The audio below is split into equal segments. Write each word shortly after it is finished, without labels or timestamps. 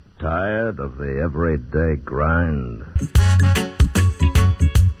Tired of the everyday grind?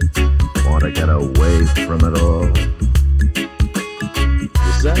 Want to get away from it all?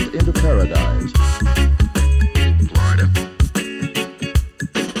 Descent into paradise. Florida.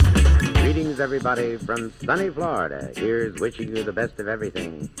 Greetings, everybody, from sunny Florida. Here's wishing you the best of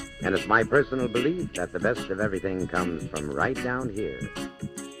everything. And it's my personal belief that the best of everything comes from right down here.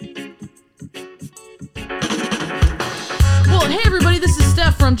 Well, hey everybody, this is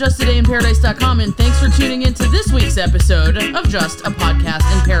Steph from JustADayInParadise.com, and thanks for tuning in to this week's episode of Just a Podcast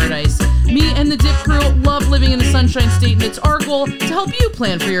in Paradise. Me and the Dip crew love living in the Sunshine State, and it's our goal to help you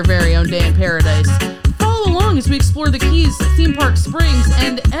plan for your very own day in paradise. Follow along as we explore the Keys, theme park Springs,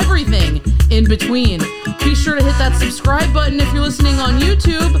 and everything in between. Be sure to hit that subscribe button if you're listening on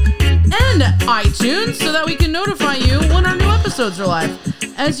YouTube and iTunes so that we can notify you when our new episodes are live.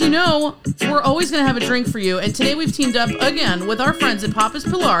 As you know, we're always going to have a drink for you, and today we've teamed up again with our friends at Papa's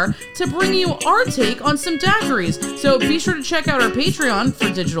Pilar to bring you our take on some daiquiris. So be sure to check out our Patreon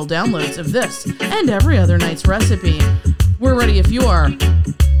for digital downloads of this and every other night's recipe. We're ready if you are.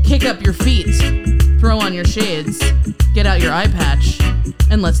 Kick up your feet, throw on your shades, get out your eye patch,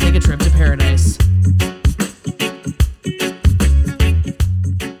 and let's take a trip to paradise.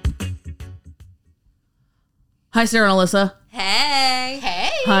 Hi, Sarah and Alyssa. Hey. Hey.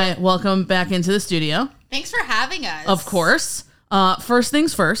 Hi, welcome back into the studio. Thanks for having us. Of course. First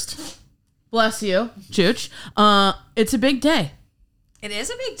things first. Bless you, Chooch. It's a big day. It is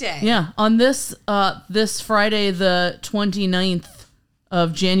a big day. Yeah, on this Friday, the 29th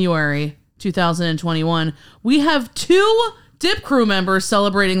of January, 2021, we have two Dip crew members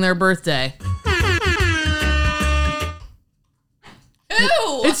celebrating their birthday.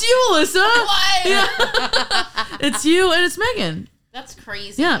 Ooh. It's you, Alyssa. What? Yeah. It's you and it's Megan. That's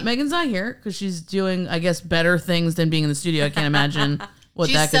crazy. Yeah, Megan's not here because she's doing, I guess, better things than being in the studio. I can't imagine what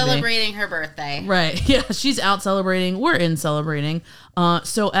She's that could be. celebrating her birthday. Right. Yeah, she's out celebrating. We're in celebrating.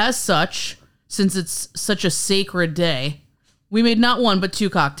 So as such, since it's such a sacred day, we made not one but two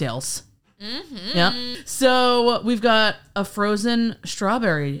cocktails. Mm-hmm. Yeah. So we've got a frozen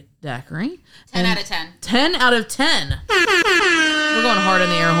strawberry daiquiri. 10 out of 10. 10 out of 10. We're going hard on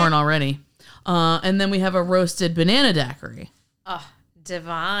the air horn already. And then we have a roasted banana daiquiri. Oh,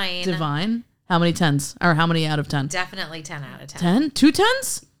 divine. Divine. How many 10s? Or how many out of 10? Definitely 10 out of 10. 10? 2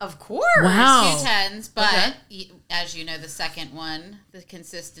 10s? Of course. Wow. 2 10s, but Okay. as you know, the second one, the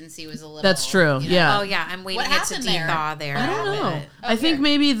consistency was a little... That's true. you know, Yeah. Oh, yeah. I'm waiting What it to happened there? de-thaw there. I don't know. But- I think here.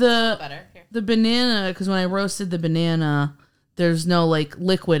 maybe Butter. Here. the banana, because when I roasted the banana, there's no like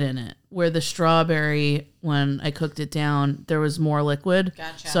liquid in it. Where the strawberry, when I cooked it down, there was more liquid.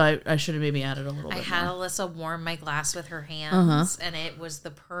 Gotcha. So I should have maybe added a little I bit had more. Alyssa warm my glass with her hands, and it was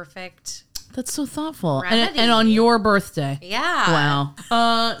the perfect... That's so thoughtful. Remedy. And on your birthday. Yeah.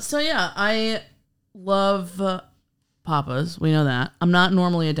 Wow. So yeah, I love Papa's. We know that. I'm not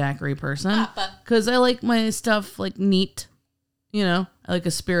normally a daiquiri person. Papa. Because I like my stuff like neat. You know, I like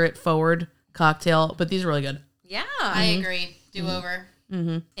a spirit forward cocktail, but these are really good. Yeah. I agree. Do over.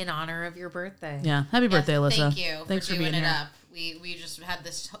 In honor of your birthday. Yeah. Happy birthday, Alyssa. Thank you Thanks for for doing being it here. up. We just had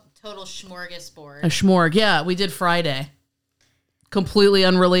this total smorgasbord. A schmorg. Yeah, we did Friday. Completely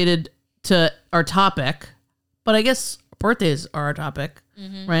unrelated to our topic, but I guess birthdays are our topic,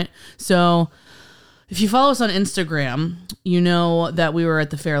 right? So if you follow us on Instagram, you know that we were at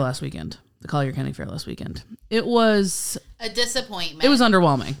the fair last weekend, the Collier County Fair last weekend. It was A disappointment.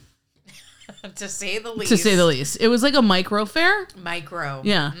 underwhelming, To say the least. to say the least. It was like a micro fair. Micro.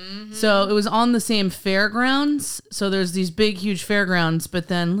 Yeah. So it was on the same fairgrounds. So there's these big, huge fairgrounds, but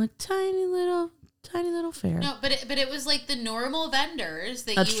then like tiny little fair. No, but it was like the normal vendors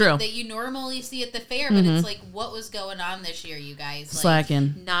that That's true. that you normally see at the fair, but it's like, what was going on this year, you guys? Like,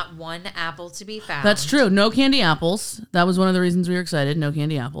 Slacking. Not one apple to be found. That's true. No candy apples. That was one of the reasons we were excited. No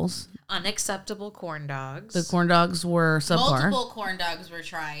candy apples. Unacceptable corn dogs. The corn dogs were subpar. multiple corn dogs were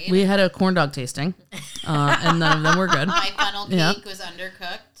tried. We had a corn dog tasting, and none of them were good. My funnel cake Yeah. was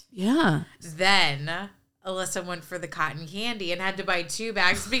undercooked. Yeah. Then Alyssa went for the cotton candy and had to buy 2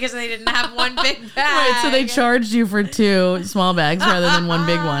 bags because they didn't have one big bag. Right, so they charged you for 2 small bags rather than one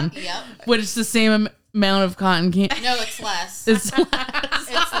big one, Yep. which is the same amount of cotton candy. No, it's less. It's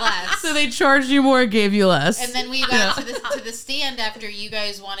It's less. so they charged you more, gave you less. And then we got to the stand after you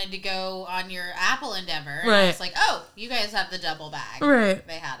guys wanted to go on your Apple endeavor. And I Right. was like, oh, you guys have the double bag. Right.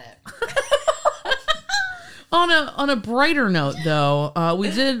 They had it. On a brighter note, though,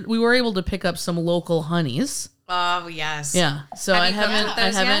 we were able to pick up some local honeys. Oh, yes. Yeah, so Have I you cooked haven't with I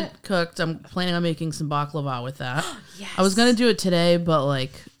those haven't yet? cooked. I'm planning on making some baklava with that. Yes. I was gonna do it today, but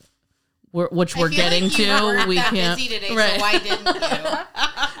like which we're I feel getting like you to. weren't We that can't. busy today, right. so why didn't you?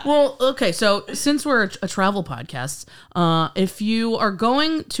 Well, okay. So since we're a travel podcast, if you are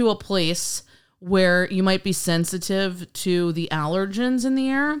going to a place where you might be sensitive to the allergens in the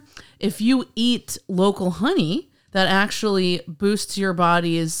air, if you eat local honey, that actually boosts your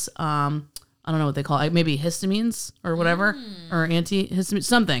body's, I don't know what they call it, maybe histamines or whatever, or antihistamine,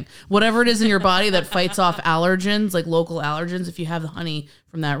 something. Whatever it is in your body that fights off allergens, like local allergens, if you have the honey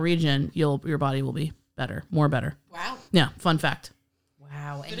from that region, your body will be better, more better. Wow. Yeah, fun fact.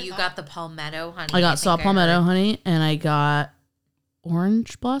 Wow. And you got the palmetto honey. I got saw think palmetto heard. honey and I got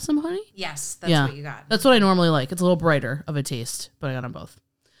orange blossom honey. Yes, that's Yeah, what you got. that's what I normally like. It's a little brighter of a taste, but I got them both.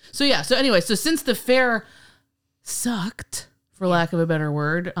 So yeah. So anyway, so since the fair sucked, for lack of a better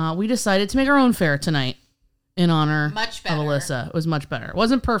word, we decided to make our own fair tonight in honor Much of better. Alyssa. It was much better. It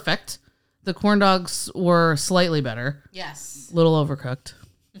wasn't perfect. The corn dogs were slightly better, Yes. little overcooked.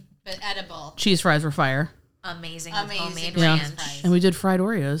 But edible. Cheese fries were fire, Amazing with Amazing. homemade Yeah. ranch. Fries. and we did fried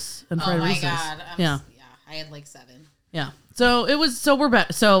Oreos and Oh fried my Reese's. God. Yeah. I had like 7. Yeah. So it was. So we're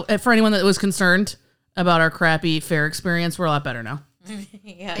back. So for anyone that was concerned about our crappy fair experience, we're a lot better now. Yes.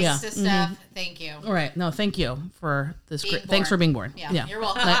 Yeah. Thanks to Steph. Thank you. All right. No, thank you for this. Being Thanks for born. being born. Yeah, you're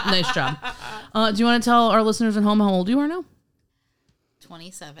welcome. Nice job. Do you want to tell our listeners at home how old you are now?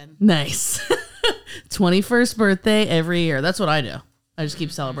 27. Nice. 21st birthday every year. That's what I do. I just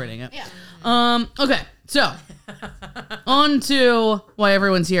keep celebrating it. Yeah. Okay. So on to why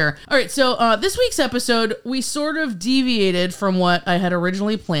everyone's here. All right. So this week's episode, we sort of deviated from what I had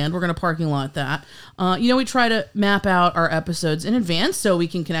originally planned. We're going to parking lot that. We try to map out our episodes in advance so we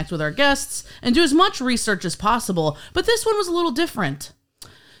can connect with our guests and do as much research as possible. But this one was a little different.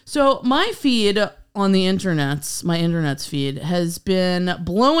 So my feed on the my internet's feed has been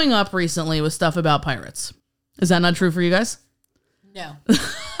blowing up recently with stuff about pirates. Is that not true for you guys? No.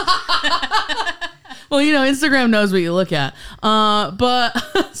 Well, Instagram knows what you look at. But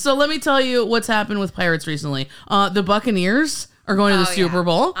so let me tell you what's happened with pirates recently. The Buccaneers are going to the Super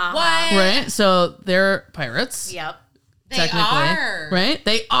Bowl, What? right? So they're pirates. Yep. They Technically, are. right?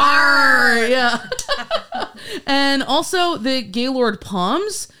 They are, yeah. And also, the Gaylord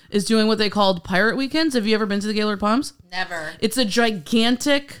Palms is doing what they called Pirate Weekends. Have you ever been to the Gaylord Palms? Never. It's a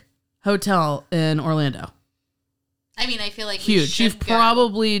gigantic hotel in Orlando. I mean, I feel like we Huge. should You've go.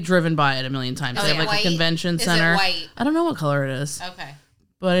 probably driven by it a million times. Oh, They have yeah. like White? a convention Is it center. white? I don't know what color it is, Okay.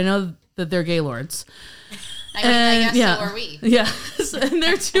 but I know that they're Gaylords. I mean, I guess so are we. Yeah. And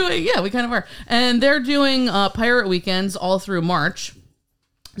they're doing, we kind of are. And they're doing pirate weekends all through March.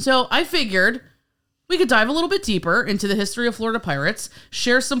 So I figured we could dive a little bit deeper into the history of Florida pirates,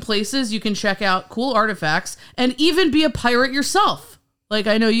 share some places you can check out cool artifacts, and even be a pirate yourself. Like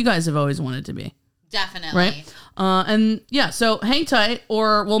I know you guys have always wanted to be. Definitely. Right? So hang tight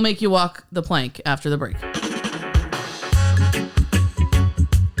or we'll make you walk the plank after the break.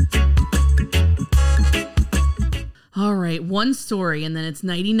 All right, one story and then it's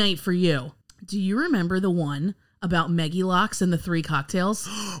nighty-night for you. Do you remember the one about Meggie Locks and the 3 cocktails?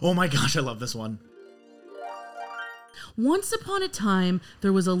 Oh my gosh, I love this one. Once upon a time,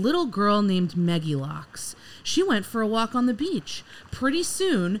 there was a little girl named Meggie Locks. She went for a walk on the beach. Pretty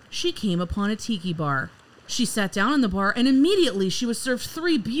soon, she came upon a tiki bar. She sat down in the bar and immediately she was served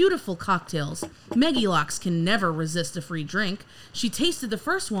 3 beautiful cocktails. Meggie Locks can never resist a free drink. She tasted the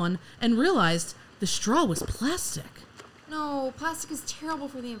first one and realized the straw was plastic. No, plastic is terrible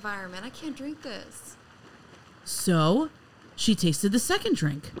for the environment. I can't drink this. So, she tasted the second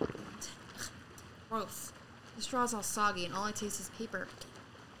drink. Gross. The straw's all soggy and all I taste is paper.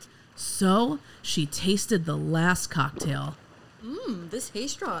 So, she tasted the last cocktail. This hay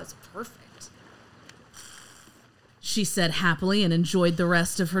straw is perfect. She said happily and enjoyed the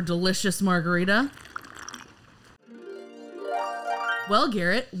rest of her delicious margarita. Well,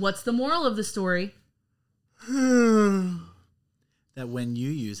 Garrett, what's the moral of the story? That when you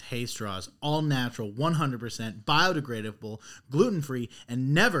use hay straws, all natural, 100% biodegradable, gluten-free,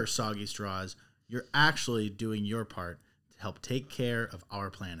 and never soggy straws, you're actually doing your part to help take care of our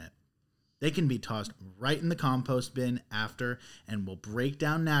planet. They can be tossed right in the compost bin after and will break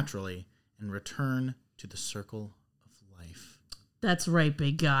down naturally and return to the circle of life. That's right,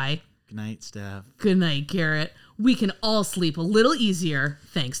 big guy. Good night, Steph. Good night, Garrett. We can all sleep a little easier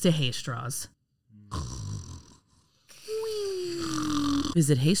thanks to hay straws.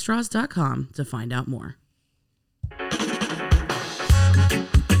 Visit haystraws.com to find out more.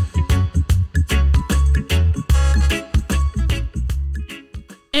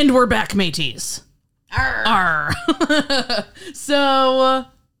 And we're back, mateys. Arr. So,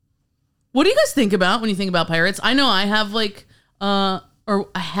 what do you guys think about when you think about pirates? I know I have or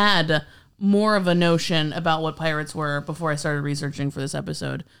I had more of a notion about what pirates were before I started researching for this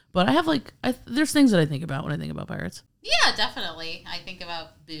episode. But I have there's things that I think about when I think about pirates. Yeah, definitely. I think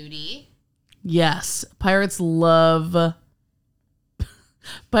about booty. Yes, pirates love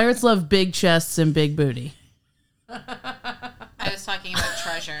big chests and big booty. I was talking about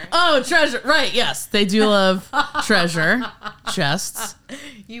treasure. Oh, treasure. Right, yes. They do love treasure chests.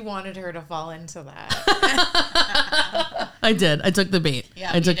 You wanted her to fall into that. I did. I took the bait.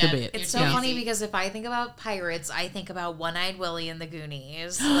 Yeah, I took you the did. bait. It's so Yeah. funny because if I think about pirates, I think about One-Eyed Willie and the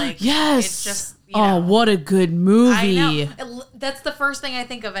Goonies. Like, Yes. It's just, oh, what a good movie. I know. That's the first thing I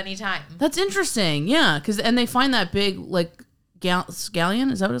think of anytime. That's interesting. Yeah, and they find that big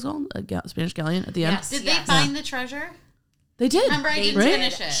galleon. Is that what it's called? Spanish galleon at the end. Yes. Did they find the treasure? They did. Remember, I didn't right?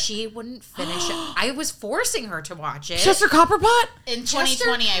 finish it. She wouldn't finish it. I was forcing her to watch it. Chester Copperpot. In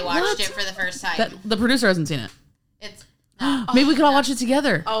 2020, I watched What? it for the first time. The producer hasn't seen it. It's Maybe we could all watch it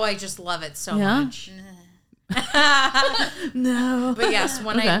together. Oh, I just love it so Yeah? much. No. But yes,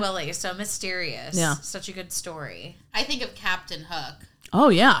 One-Eyed Okay. Willie, so mysterious. Yeah. Such a good story. I think of Captain Hook. Oh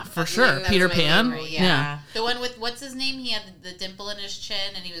yeah, for sure. That was Peter my Pan. favorite, Yeah. The one with, what's his name? He had the dimple in his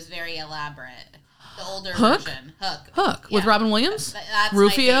chin and he was very elaborate. The older Hook? version. Hook. Hook with Yeah. Robin Williams. That's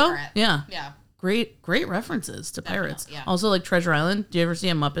Rufio. my favorite. Yeah. Yeah. Great references to pirates. yeah. Also, like Treasure Island. Do you ever see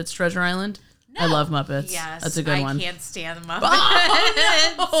a Muppets Treasure Island? I love Muppets. Yes. That's a good one. I can't stand the Muppets.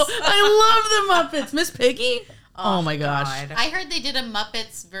 Oh, I love the Muppets. Miss Piggy. Oh, my gosh. God. I heard they did a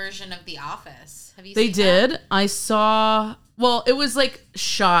Muppets version of The Office. Have you They seen that? did. I saw. Well, it was like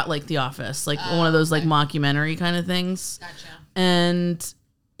shot like The Office, like one of those like mockumentary kind of things. Gotcha. And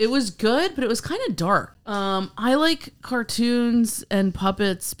it was good, but it was kind of dark. I like cartoons and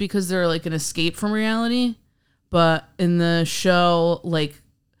puppets because they're like an escape from reality. But in the show, like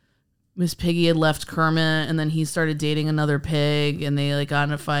Miss Piggy had left Kermit, and then he started dating another pig, and they like got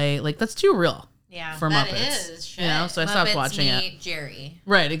in a fight. Like that's too real Yeah. for That Muppets. is shit. You know, so I stopped Muppets watching it. meet Jerry.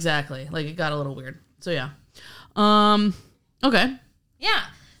 Right, exactly. Like it got a little weird. So yeah. Okay. Yeah.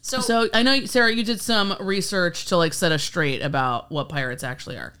 So I know, Sarah, you did some research to like set us straight about what pirates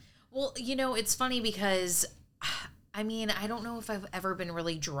actually are. Well, it's funny because, I mean, I don't know if I've ever been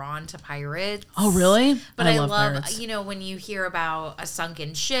really drawn to pirates. Oh, really? But I love pirates. when you hear about a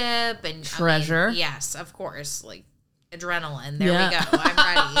sunken ship and Treasure. I mean, yes, of course, like adrenaline. There Yeah. we go.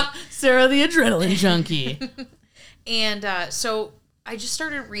 I'm ready. Sarah, the adrenaline junkie. And so I just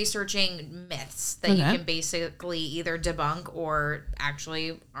started researching myths that you Okay. can basically either debunk or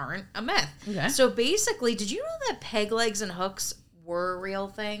actually aren't a myth. Okay. So basically, did you know that peg legs and hooks were a real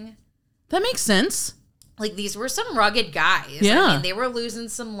thing? That makes sense. Like, these were some rugged guys. Yeah. I mean, they were losing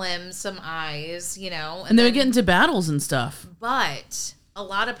some limbs, some eyes, And they would get into battles and stuff. But a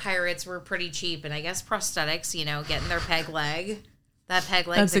lot of pirates were pretty cheap. And I guess prosthetics, getting their peg leg. That peg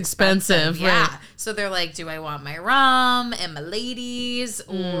leg's That's expensive, Yeah. right. So they're like, do I want my rum and my ladies?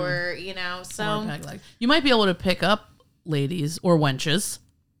 Or, so. You might be able to pick up ladies or wenches.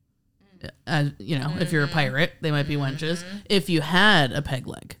 If you're a pirate, they might be wenches. If you had a peg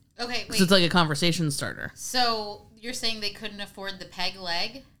leg. Okay, wait. So it's like a conversation starter. So you're saying they couldn't afford the peg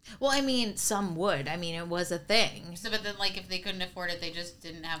leg? Well, I mean, some would. I mean, it was a thing. So, but then, like, if they couldn't afford it, they just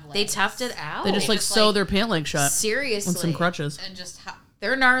didn't have legs. They toughed it out. They just like just, sew like, their pant leg shut Seriously. with some crutches. And just...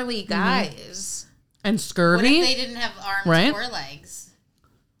 They're gnarly guys. And What scurvy. if they didn't have arms Right? or legs?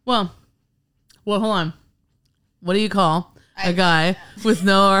 Well, hold on. What do you call a guy with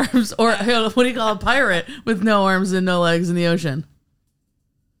no arms, or what do you call a pirate with no arms and no legs in the ocean?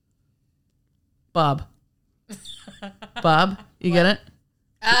 Bob. Bob, you get it?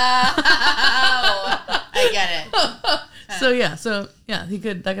 Oh, I get it. So yeah,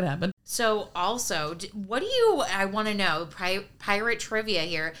 that could happen. So also, I want to know, pirate trivia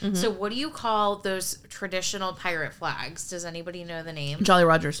here. Mm-hmm. So what do you call those traditional pirate flags? Does anybody know the name? Jolly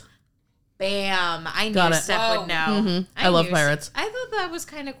Rogers. Bam. I knew Got it. Steph would know. I love knew- pirates. I thought that was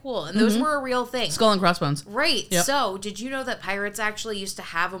kind of cool. And those were a real thing. Skull and crossbones. Right. Yep. So, did you know that pirates actually used to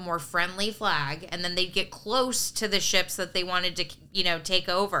have a more friendly flag, and then they'd get close to the ships that they wanted to, take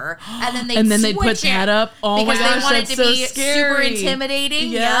over, and then they'd put switch that it up. Oh my because gosh, they wanted that's to so be scary. super intimidating.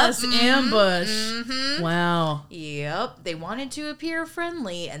 Yes, Yep. ambush. Wow, Yep. They wanted to appear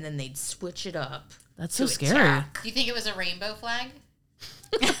friendly, and then they'd switch it up. that's so to scary. attack. Do you think it was a rainbow flag?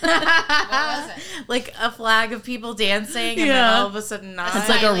 What was it? Like a flag of people dancing, and then Yeah. all of a sudden not. It's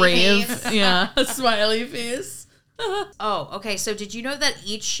like a Smiley rave. face. Yeah, a smiley face. Oh, okay. So did you know that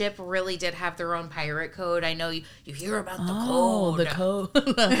each ship really did have their own pirate code? I know you hear about the Oh, code. the code.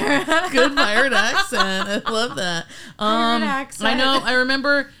 Good pirate accent. I love that. Pirate accent. I know. I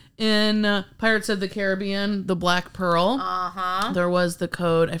remember in Pirates of the Caribbean, The Black Pearl, there was the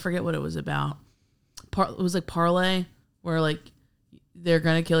code. I forget what it was about. It was like parlay, where like they're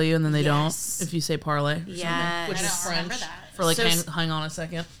gonna kill you and then they don't if you say parlay. Or Yes. something, which I is don't remember French that. for like So hang on a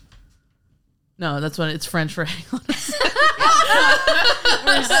second. No, that's what it's French for hang on a second.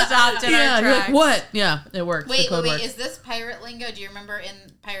 We're stopped in Yeah, our you're tracks. like, what? Yeah, it works. The Wait, code works. is this pirate lingo? Do you remember in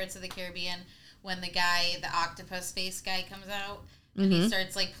Pirates of the Caribbean when the octopus face guy comes out and he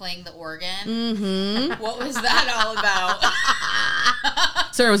starts like playing the organ? Mm-hmm. What was that all about?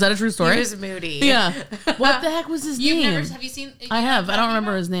 Sarah, was that a true story? He was moody. Yeah. What the heck was his name? Have you seen? I have. I don't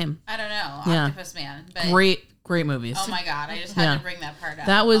remember his name. I don't know. Yeah. Octopus Man. But, Great movies. Oh my god! I just had Yeah. to bring that part up.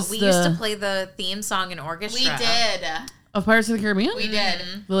 That was We the used to play the theme song in we orchestra. did. of Pirates of the Caribbean. We did.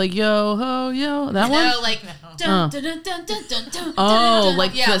 They're like yo ho yo that one. No, like dun, dun, dun, dun, dun, dun, dun, Oh, dun,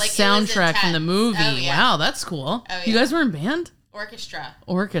 like yeah, the like it was soundtrack from the intense. movie. Oh, yeah. Wow, that's cool. Oh, You yeah. guys were in band? Orchestra.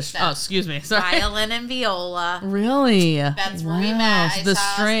 Orchestra. So- Oh, excuse me. Sorry. Violin and viola. Really? That's where we met. I The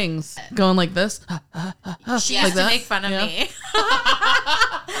saw- strings going like this. She Yeah. used Like to that? make fun of Yeah. me.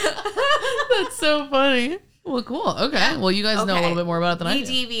 That's so funny. Well, cool. Okay. Well, you guys know a Okay. little bit more about it than I We do.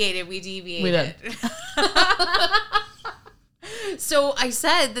 deviated. We did. So I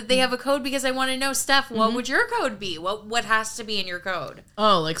said that they have a code because I want to know, Steph, what would your code be? What has to be in your code?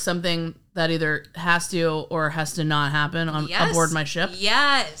 Oh, like something that either has to or has to not happen on aboard my ship.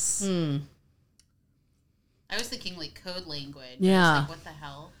 Yes. I was thinking like code language. I was Yeah. like, what the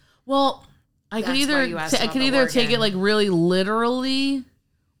hell? Well, I could That's why either you asked I about could the either take organ. it like really literally,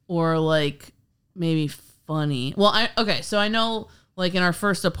 or like maybe funny. Well, so I know like in our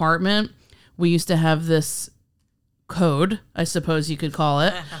first apartment, we used to have this code, I suppose you could call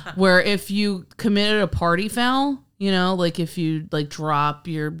it, where if you committed a party foul, you know, like if you like drop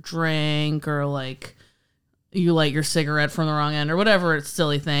your drink or like you light your cigarette from the wrong end or whatever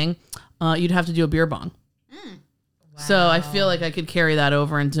silly thing, you'd have to do a beer bong. So I feel like I could carry that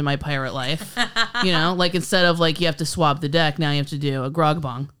over into my pirate life. You know, like instead of like you have to swab the deck, now you have to do a grog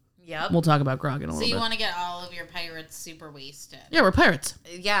bong. Yep. We'll talk about grog in a So little you bit. want to get all of your pirates super wasted? Yeah, we're pirates.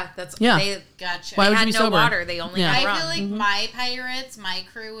 Yeah, that's Yeah. They, Gotcha. Why they would you had be no sober? water. They only Yeah. had I rum. feel like my pirates, my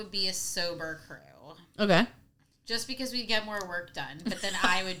crew would be a sober crew. Okay. Just because we'd get more work done, but then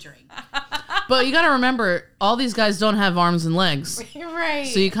I would drink. But you got to remember, all these guys don't have arms and legs. Right.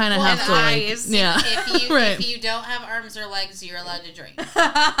 So you kind of Well, have and to like, eyes. yeah. If you don't have arms or legs, you're allowed to drink.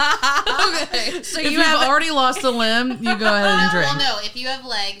 Okay. So if you you've have already lost a limb, you go ahead and drink. Well, no, if you have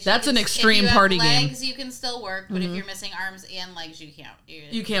legs, That's you an can, extreme if you party have game. legs, you can still work, but if you're missing arms and legs, you can't.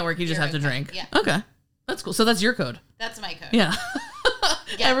 You can't work. You just You're have to okay. drink. Yeah. Okay. That's cool. So that's your code. That's my code. Yeah.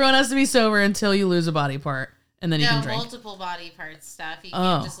 Yeah. Everyone has to be sober until you lose a body part, and then you No, can drink. multiple body parts stuff. You Oh.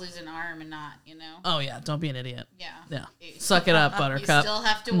 can't just lose an arm and not, Oh yeah. Don't be an idiot. Yeah. Yeah. You- Suck it up, You Buttercup. still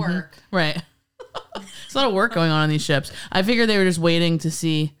have to work. Right. There's a lot of work going on these ships. I figured they were just waiting to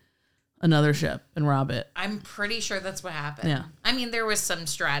see another ship and rob it. I'm pretty sure that's what happened. Yeah. I mean, there was some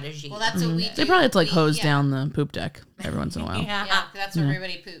strategy. Well, that's what we do. They probably had to like hose Yeah. down the poop deck every once in a while. yeah. Yeah, that's where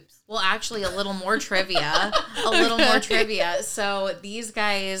everybody poops. Well, actually, a little more trivia. A little more trivia. So these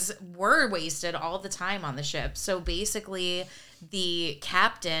guys were wasted all the time on the ship. So basically, the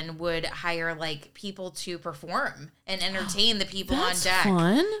captain would hire like people to perform and entertain the people That's on deck.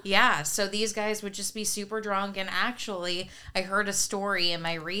 fun. Yeah, so these guys would just be super drunk. And actually, I heard a story in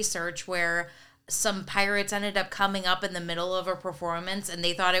my research where some pirates ended up coming up in the middle of a performance and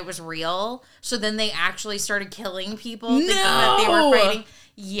they thought it was real. So then they actually started killing people thinking that they No! were fighting.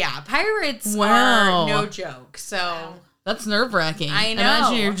 Yeah, pirates Wow. are no joke. So That's nerve wracking. I know.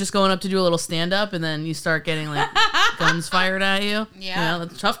 Imagine you're just going up to do a little stand up and then you start getting like guns fired at you. Yeah. You know,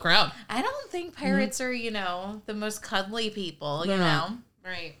 that's a tough crowd. I don't think pirates are, the most cuddly people, They're not.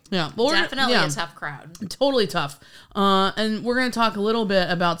 Right. Yeah. Well, Definitely yeah, a tough crowd. totally tough. And we're going to talk a little bit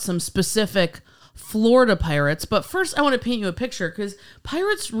about some specific Florida pirates. But first, I want to paint you a picture because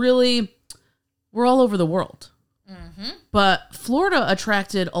pirates really were all over the world. But Florida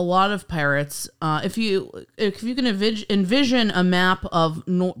attracted a lot of pirates. If you can envision a map of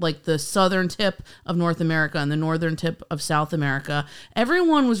like the southern tip of North America and the northern tip of South America,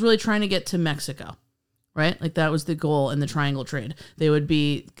 everyone was really trying to get to Mexico, right? Like that was the goal in the triangle trade. They would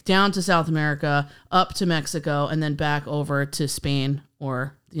be down to South America, up to Mexico, and then back over to Spain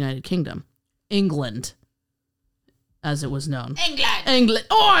or the United Kingdom, England, as it was known. England.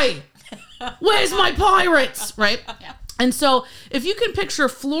 Oi! Where's my pirates? Right? Yeah. And so if you can picture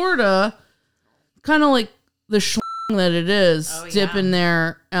Florida kind of like the that it is, Oh, yeah. dipping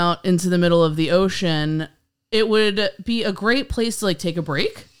there out into the middle of the ocean, it would be a great place to like take a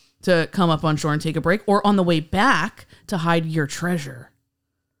break, to come up on shore and take a break, or on the way back to hide your treasure.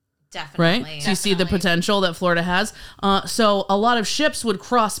 Definitely. Right? So you see the potential that Florida has. So a lot of ships would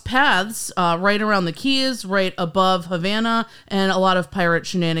cross paths right around the Keys, right above Havana, and a lot of pirate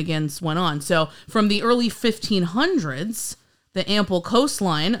shenanigans went on. So from the early 1500s, the ample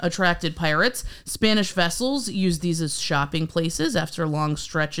coastline attracted pirates. Spanish vessels used these as shopping places after long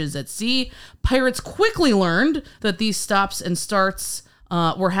stretches at sea. Pirates quickly learned that these stops and starts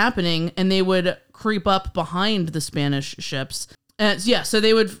were happening, and they would creep up behind the Spanish ships. So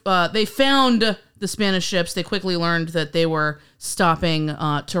they found the Spanish ships. They quickly learned that they were stopping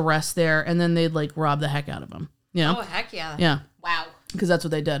to rest there, and then they'd like rob the heck out of them. You know? Oh, heck yeah. Yeah. Wow. Because that's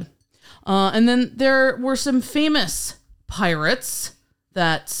what they did. And then there were some famous pirates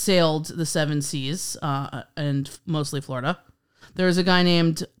that sailed the seven seas and mostly Florida. There was a guy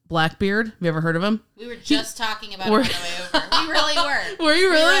named Blackbeard. Have you ever heard of him? We were just talking about it on the way over. We really were. Were you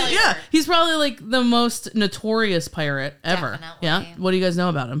really? really Yeah. were. He's probably like the most notorious pirate ever. Definitely. Yeah. What do you guys know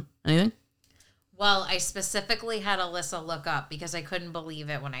about him? Anything? Well, I specifically had Alyssa look up because I couldn't believe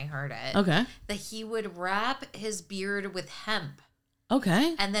it when I heard it. Okay. That he would wrap his beard with hemp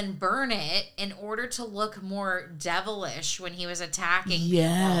Okay. and then burn it in order to look more devilish when he was attacking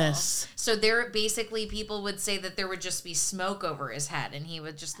Yes. people. So there, basically, people would say that there would just be smoke over his head and he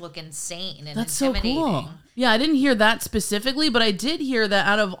would just look insane and That's so intimidating. cool. Yeah, I didn't hear that specifically, but I did hear that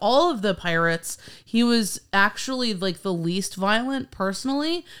out of all of the pirates, he was actually like the least violent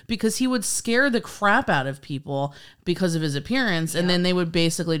personally because he would scare the crap out of people because of his appearance, and then they would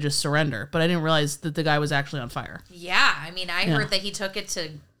basically just surrender. But I didn't realize that the guy was actually on fire. Yeah, I mean, I heard that he took it to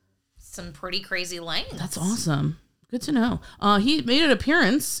some pretty crazy lengths. That's awesome. Good to know. He made an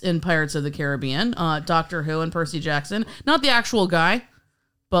appearance in Pirates of the Caribbean, Doctor Who and Percy Jackson. Not the actual guy,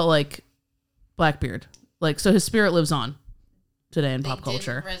 but like Blackbeard. Like, so his spirit lives on today in pop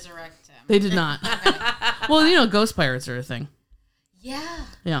culture. Didn't resurrect him. They did not. Well, you know, ghost pirates are a thing. Yeah,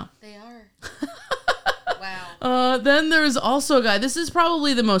 Yeah. they are. Wow. Then there's also a guy. This is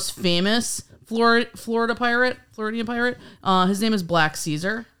probably the most famous Floridian pirate. His name is Black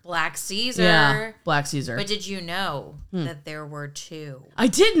Caesar. Black Caesar. Yeah, Black Caesar. But did you know that there were two? I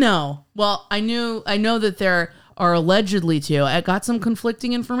did know. Well, I know that there are allegedly two. I got some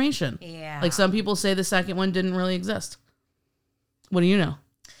conflicting information. Yeah. Like some people say the second one didn't really exist. What do you know?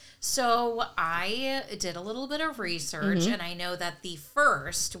 So I did a little bit of research, and I know that the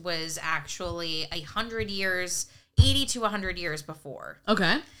first was actually 100 years, 80 to 100 years before.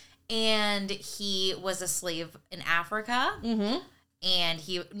 Okay. And he was a slave in Africa. Mm-hmm. And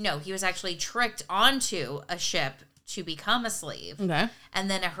he was actually tricked onto a ship to become a slave. Okay. And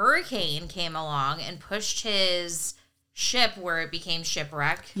then a hurricane came along and pushed his ship where it became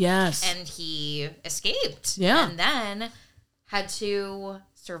shipwreck. Yes. And he escaped. Yeah. And then had to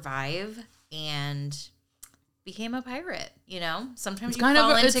survive and became a pirate. You know, sometimes you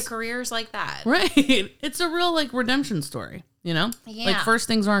fall into careers like that. Right. It's a real like redemption story, you know? Yeah. Like first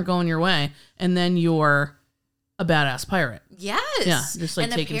things aren't going your way and then you're a badass pirate. Yes. Yeah, just like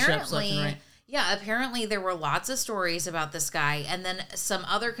taking ships left and right. Yeah, apparently there were lots of stories about this guy. And then some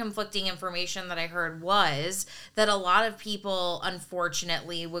other conflicting information that I heard was that a lot of people,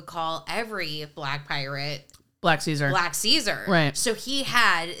 unfortunately, would call every black pirate Black Caesar. Black Caesar. Right. So he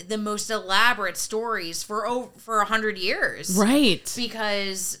had the most elaborate stories for 100 years. Right.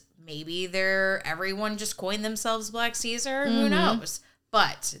 Because maybe everyone just coined themselves Black Caesar. Who knows?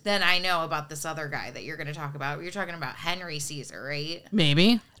 But then I know about this other guy that you're going to talk about. You're talking about Henry Caesar, right?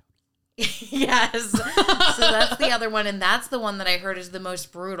 Maybe. Yes. So that's the other one, and that's the one that I heard is the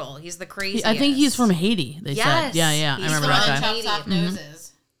most brutal. He's the craziest. I think he's from Haiti, they said. Yeah, I He's remember from that guy. Chops off noses.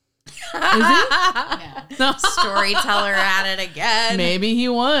 Is he? Yeah. Storyteller at it again. Maybe he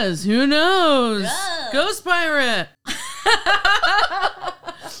was. Who knows? Ghost pirate.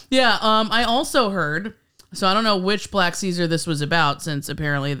 Yeah, I also heard, so I don't know which Black Caesar this was about, since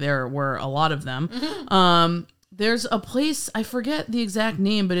apparently there were a lot of them. There's a place, I forget the exact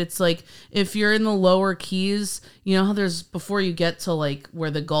name, but it's like if you're in the lower Keys, you know how there's, before you get to like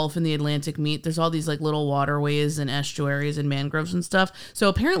where the Gulf and the Atlantic meet, there's all these like little waterways and estuaries and mangroves and stuff. So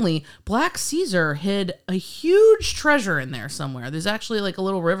apparently Black Caesar hid a huge treasure in there somewhere. There's actually like a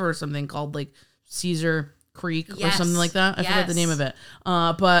little river or something called like Caesar Creek or something like that. I forget the name of it.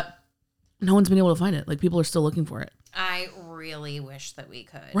 But no one's been able to find it. Like people are still looking for it. I really wish that we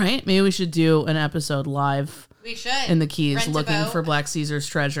could. Right? Maybe we should do an episode live We should. in the Keys Rent a looking boat. for Black Caesar's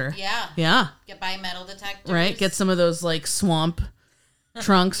treasure. Yeah. Yeah. Get by metal detectors. Right? Get some of those like swamp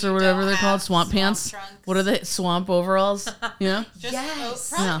trunks or whatever they're called. Swamp pants. trunks. What are they? Swamp overalls? Yeah. Just,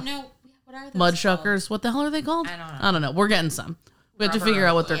 Yes. No. What are those Mud called? shuckers. What the hell are they called? I don't know. We're getting some. We have to Rubber. figure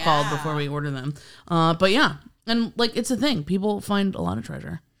out what they're called Yeah. before we order them. But yeah. And like it's a thing. People find a lot of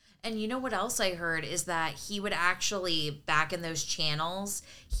treasure. And you know what else I heard is that he would actually, back in those channels,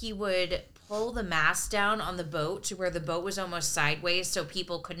 he would pull the mast down on the boat to where the boat was almost sideways so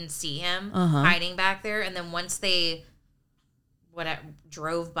people couldn't see him hiding back there. And then once they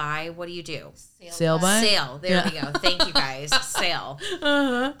drove by, what do you do? Sail by? Sail. There we go. Thank you guys. Sail.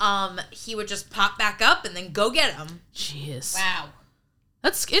 He would just pop back up and then go get him. Jeez. Wow.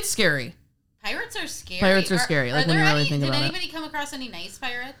 It's scary. Pirates are scary. Pirates are scary, like, when you really think about it. Did anybody come across any nice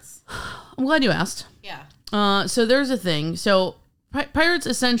pirates? I'm glad you asked. Yeah. So there's a thing. So pirates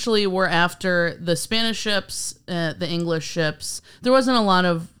essentially were after the Spanish ships, the English ships. There wasn't a lot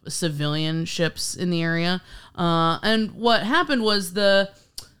of civilian ships in the area. And what happened was the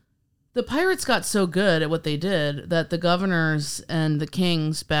pirates got so good at what they did that the governors and the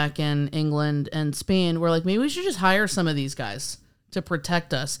kings back in England and Spain were like, maybe we should just hire some of these guys to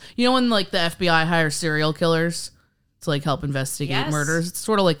protect us. You know when like the FBI hires serial killers to like help investigate murders? It's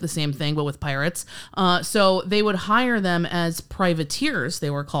sort of like the same thing, but with pirates. So they would hire them as privateers, they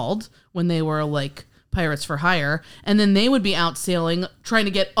were called, when they were like pirates for hire. And then they would be out sailing, trying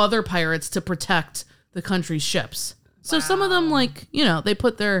to get other pirates to protect the country's ships. So some of them, like, you know, they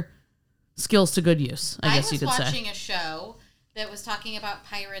put their skills to good use, I guess you could say. I was watching a show that was talking about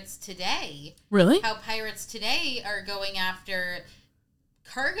pirates today. Really? How pirates today are going after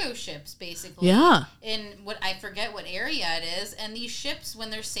cargo ships, basically. Yeah. In what, I forget what area it is. And these ships, when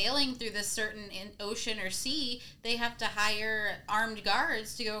they're sailing through this certain ocean or sea, they have to hire armed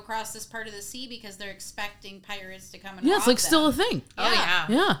guards to go across this part of the sea because they're expecting pirates to come and rob it's like them. still a thing. Oh, yeah.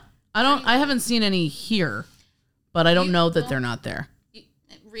 Yeah. I haven't seen any here, but I don't know that they're not there.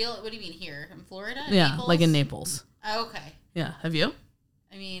 What do you mean here? In Florida? Yeah, Naples? like in Naples. Oh, okay. Yeah. Have you?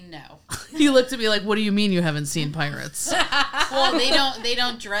 I mean, no. You looked at me like, what do you mean you haven't seen pirates? Well, they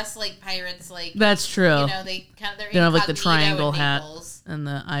don't dress like pirates. Like, That's true. You know, they don't have like the triangle in hat Naples. and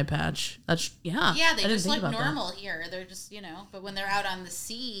the eye patch. That's yeah. Yeah, they I didn't just think look about normal here. They're just, you know, but when they're out on the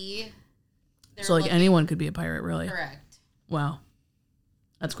sea, they're So like looking anyone could be a pirate, really. correct. Wow,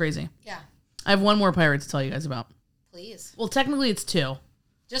 that's crazy. Yeah, I have one more pirate to tell you guys about. please, Well, technically it's two,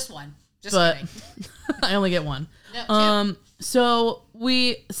 just one. Just but kidding. I only get one. No, two. So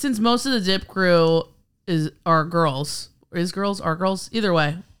since most of the dip crew are girls, are girls. Either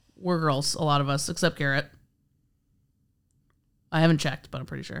way, we're girls. A lot of us, except Garrett. I haven't checked, but I'm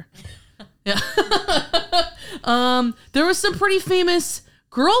pretty sure. Yeah. There was some pretty famous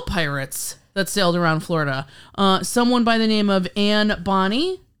girl pirates that sailed around Florida. Someone by the name of Anne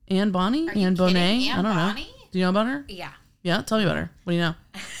Bonny. Anne Bonny? Are you Anne kidding? Bonnet? Anne I don't Bonny? know. Do you know about her? Yeah. Yeah, tell me about her. What do you know?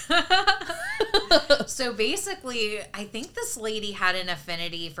 So basically, I think this lady had an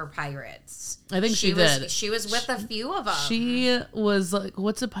affinity for pirates. I think she did. She was with a few of them. She was like,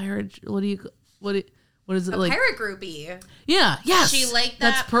 what's a pirate? What is it a like? pirate groupie. Yeah, yes. She liked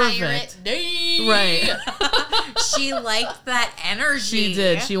that That's perfect. pirate name. Right. She liked that energy. She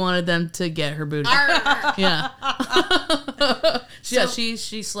did. She wanted them to get her booty. Arr. Yeah.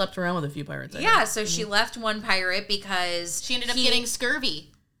 She slept around with a few pirates. I Yeah, think. so she left one pirate because She ended up getting scurvy.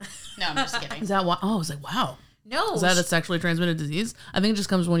 No, I'm just kidding. Is that why? Oh, I was like, wow. No. Is that a sexually transmitted disease? I think it just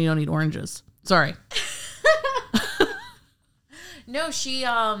comes when you don't eat oranges. Sorry. No, she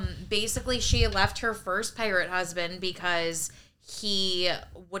basically she left her first pirate husband because he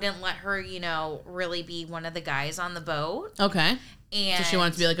wouldn't let her, you know, really be one of the guys on the boat. Okay. And So she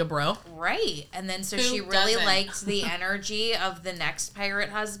wanted to be like a bro? right. And then so Who she really doesn't? liked the energy of the next pirate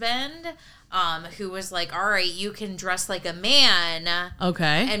husband, who was like, all right, you can dress like a man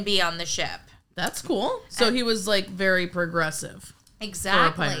Okay. and be on the ship. That's cool. So he was like very progressive. pirate.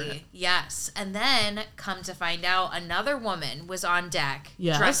 Exactly. Yes. And then come to find out another woman was on deck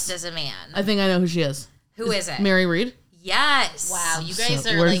Yes. dressed as a man. I think I know who she is. Who is it? Mary Reed? Yes. Wow, you guys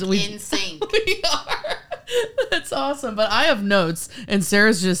So- are where's like we- in sync. We are. That's awesome. But I have notes, and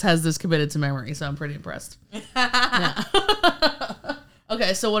Sarah's just has this committed to memory, so I'm pretty impressed. Yeah.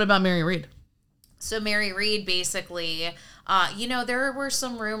 Okay, so what about Mary Reed? So Mary Reed basically, you know, there were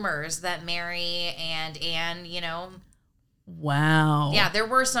some rumors that Mary and Anne, you know, Wow. yeah, there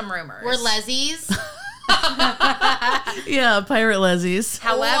were some rumors. We're lesies. Yeah, pirate lesies.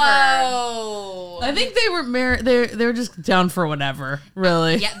 However, Whoa. I think they were they're just down for whatever,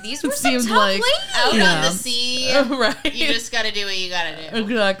 really. yeah, these were It some seemed tough like- Out Yeah. on the sea. Right. You just got to do what you got to do.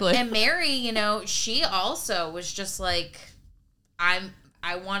 Exactly. and Mary, you know, she also was just like,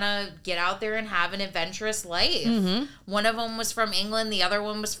 I want to get out there and have an adventurous life. Mm-hmm. One of them was from England, the other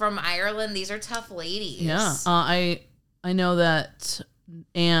one was from Ireland. These are tough ladies. Yeah. I know that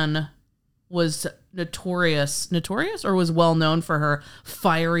Anne was notorious or was well known for her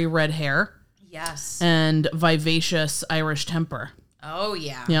fiery red hair Yes. and vivacious Irish temper. Oh,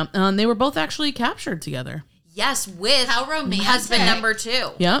 yeah. Yeah, and they were both actually captured together. Yes, with How romantic. husband number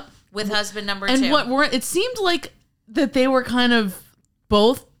 2. Yep. With husband number 2. And it seemed like that they were kind of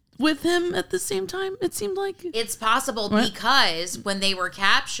both with him at the same time. It seemed like It's possible because when they were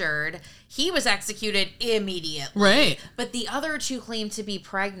captured, he was executed immediately. Right. But the other 2 claimed to be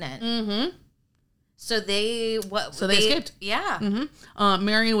pregnant. Mm-hmm. So they escaped. Yeah.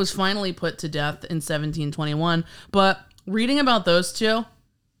 Marion was finally put to death in 1721. But reading about those 2,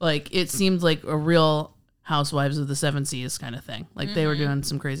 like it seemed like a real Housewives of the Seven Seas kind of thing. Like they were doing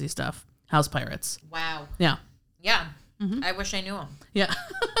some crazy stuff. House pirates. Wow. Yeah. Yeah. I wish I knew him. Yeah.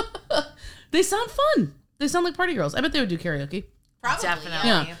 They sound fun. They sound like party girls. I bet they would do karaoke. Probably. Definitely.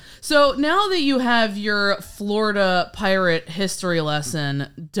 Yeah. So now that you have your Florida pirate history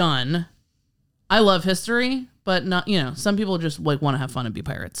lesson done, I love history, but not, some people just like want to have fun and be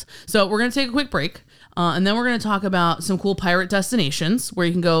pirates. So we're going to take a quick break. And then we're going to talk about some cool pirate destinations where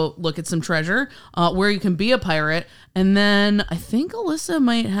you can go look at some treasure, where you can be a pirate. And then I think Alyssa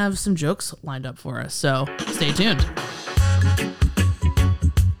might have some jokes lined up for us. So stay tuned.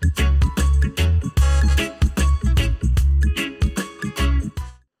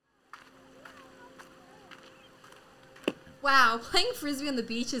 Wow, playing frisbee on the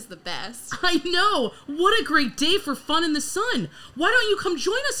beach is the best. I know. What a great day for fun in the sun. Why don't you come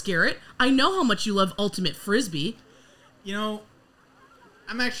join us, Garrett? I know how much you love ultimate frisbee. I'm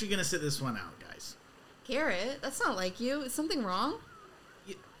actually going to sit this one out, guys. Garrett, that's not like you. Is something wrong?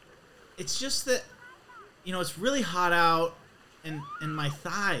 It's just that, it's really hot out, and my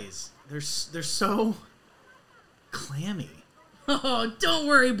thighs, they're so clammy. Oh, don't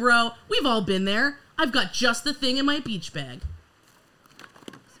worry, bro. We've all been there. I've got just the thing in my beach bag.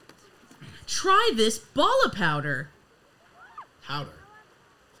 Try this Bala powder. Powder?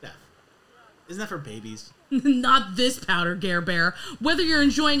 Steph, isn't that for babies? Not this powder, Gare Bear. Whether you're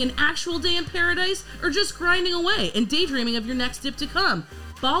enjoying an actual day in paradise or just grinding away and daydreaming of your next dip to come,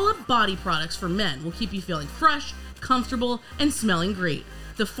 Bala body products for men will keep you feeling fresh, comfortable, and smelling great.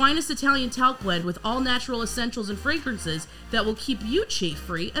 The finest Italian talc blend with all natural essentials and fragrances that will keep you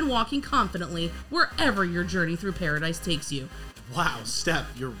chafe-free and walking confidently wherever your journey through paradise takes you. Wow, Steph,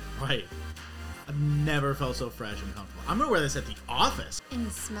 you're right. I've never felt so fresh and comfortable. I'm going to wear this at the office. And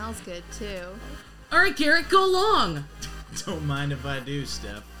it smells good, too. All right, Garrett, go long. Don't mind if I do,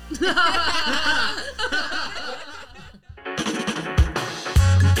 Steph.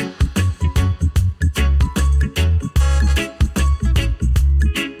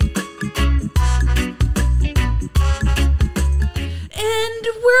 And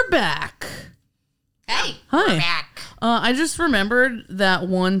we're back. Hey, Hi. we're back. I just remembered that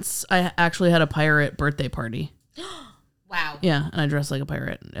once I actually had a pirate birthday party. Wow. Yeah, and I dressed like a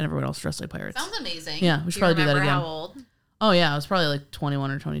pirate, and everyone else dressed like pirates. Sounds amazing. Yeah, we should Do you probably do that remember again. how old? Oh yeah, I was probably like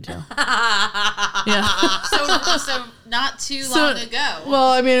 21 or 22. Yeah. So not too long ago.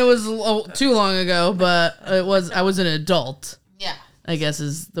 Well, I mean, it was too long ago, but I was an adult. Yeah. I guess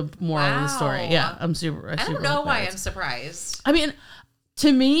is the moral of the story. Wow. Yeah, I don't know why I'm surprised. I mean,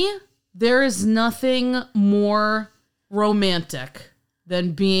 to me, there is nothing more romantic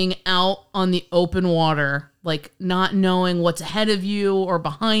than being out on the open water, like not knowing what's ahead of you or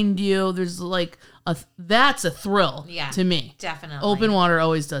behind you. There's like that's a thrill to me. Definitely. Open water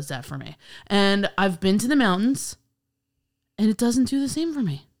always does that for me. And I've been to the mountains and it doesn't do the same for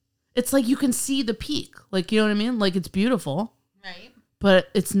me. It's like you can see the peak. Like, you know what I mean? Like it's beautiful. Right. But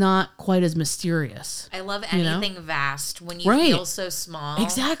it's not quite as mysterious. I love anything vast when you Right. feel so small.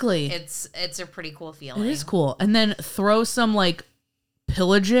 Exactly. It's a pretty cool feeling. It is cool. And then throw some like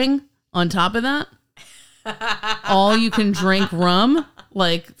pillaging on top of that. All you can drink rum.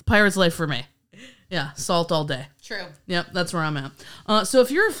 Like pirate's life for me. Yeah, salt all day. True. Yep, that's where I'm at. So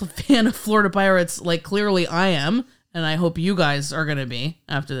if you're a fan of Florida Pirates, like clearly I am, and I hope you guys are going to be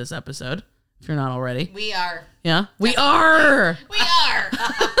after this episode, if you're not already. We are. Yeah? We are! We are.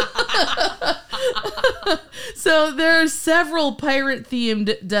 So there are several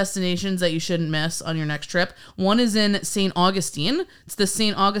pirate-themed destinations that you shouldn't miss on your next trip. One is in St. Augustine. It's the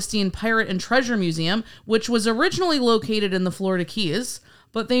St. Augustine Pirate and Treasure Museum, which was originally located in the Florida Keys,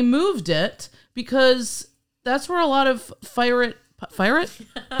 but they moved it because that's where a lot of pirate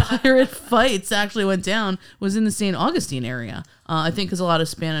fights actually went down, was in the St. Augustine area. I think because a lot of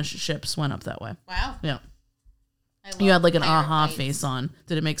Spanish ships went up that way. Wow. Yeah. I love You had like an pirate aha fights. face on.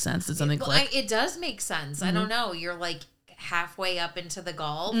 Did it make sense? Did something Well, click? it does make sense. I don't know. You're like halfway up into the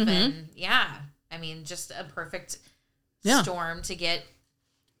Gulf, and I mean, just a perfect storm to get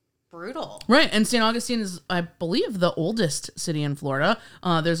brutal. Right, and St. Augustine is, I believe, the oldest city in Florida.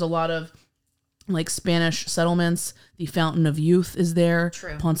 There's a lot of like Spanish settlements. The Fountain of Youth is there.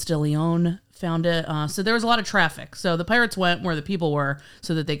 True. Ponce de Leon found it. So there was a lot of traffic. So the pirates went where the people were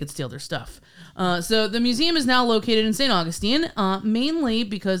so that they could steal their stuff. So the museum is now located in St. Augustine, mainly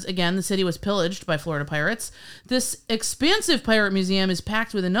because, again, the city was pillaged by Florida pirates. This expansive pirate museum is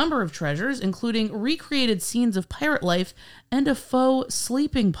packed with a number of treasures, including recreated scenes of pirate life and a faux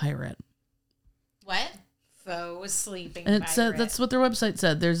sleeping pirate. What? Faux sleeping And that's what their website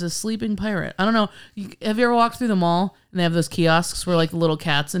said. There's a sleeping pirate. I don't know. Have you ever walked through the mall and they have those kiosks where like the little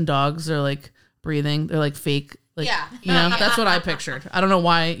cats and dogs are like breathing? They're like fake. Like, Yeah. You know, that's what I pictured. I don't know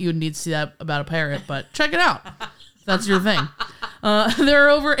why you would need to see that about a pirate, but check it out. That's your thing. There are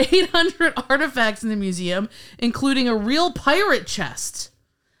over 800 artifacts in the museum, including a real pirate chest.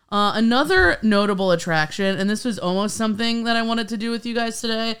 Another notable attraction, and this was almost something that I wanted to do with you guys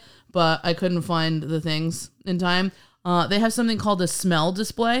today, but I couldn't find the things in time. They have something called a smell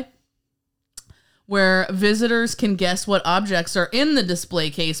display, where visitors can guess what objects are in the display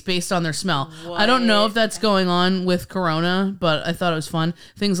case based on their smell. I don't know if that's going on with Corona, but I thought it was fun.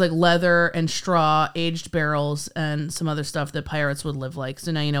 Things like leather and straw, aged barrels, and some other stuff that pirates would live like.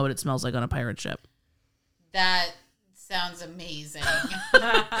 So now you know what it smells like on a pirate ship. That sounds amazing. You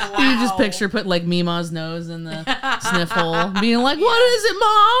just picture put like Mima's nose in the sniff hole, being like, "What is it,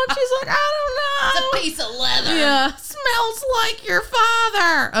 Mom?" She's like, "I don't know. It's a piece of leather. Yeah, smells like your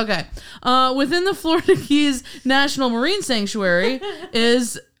father." Okay. Within the Florida Keys National Marine Sanctuary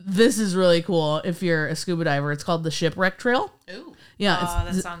this is really cool if you're a scuba diver. It's called the Shipwreck Trail. Ooh. Yeah.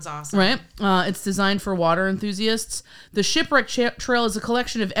 that sounds awesome. Right? It's designed for water enthusiasts. The Shipwreck Trail is a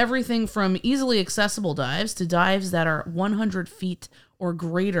collection of everything from easily accessible dives to dives that are 100 feet or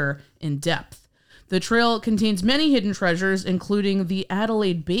greater in depth. The trail contains many hidden treasures, including the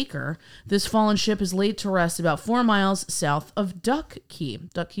Adelaide Baker. This fallen ship is laid to rest about 4 miles south of Duck Key.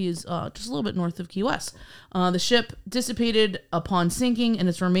 Duck Key is just a little bit north of Key West. The ship dissipated upon sinking, and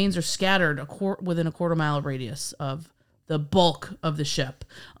its remains are scattered within a quarter-mile radius of the bulk of the ship.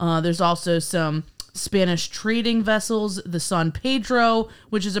 There's also some Spanish trading vessels, the San Pedro,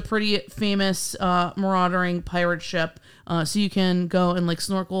 which is a pretty famous marauding pirate ship. So you can go and like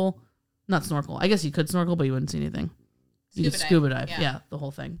not snorkel. I guess you could snorkel, but you wouldn't see anything. You could scuba dive. Yeah, the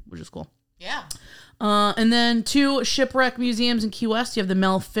whole thing, which is cool. Yeah. And then 2 shipwreck museums in Key West. You have the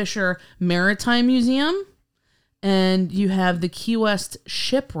Mel Fisher Maritime Museum, and you have the Key West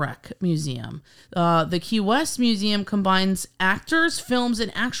Shipwreck Museum. The Key West Museum combines actors, films,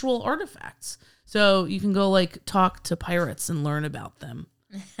 and actual artifacts. So you can go like talk to pirates and learn about them.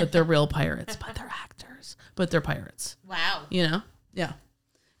 But they're real pirates, but they're actors. But they're pirates. Wow. You know? Yeah.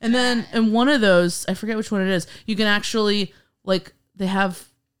 And then in one of those, I forget which one it is, you can actually, like, they have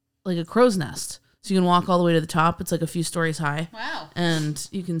like a crow's nest. So you can walk all the way to the top. It's like a few stories high. Wow. And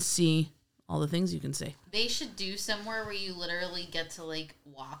you can see all the things you can see. They should do somewhere where you literally get to like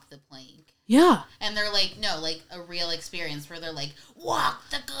walk the plank. Yeah. And they're like, no, like a real experience where they're like, walk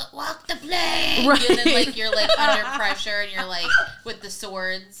the plank. Right. And then like you're like under pressure and you're like with the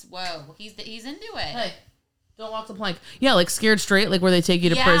swords. Whoa, he's into it. Hey, don't walk the plank. Yeah, like Scared Straight, like where they take you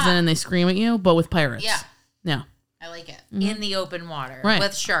to Yeah. prison and they scream at you, but with pirates. Yeah. Yeah. I like it. In the open water. Right.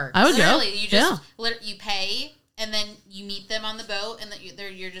 With sharks. I would go. Literally, you just you pay and then you meet them on the boat and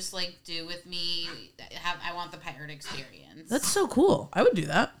you're just like, do with me. I want the pirate experience. That's so cool. I would do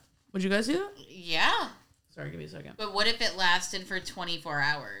that. Would you guys do that? Yeah. Sorry, give me a second. But what if it lasted for 24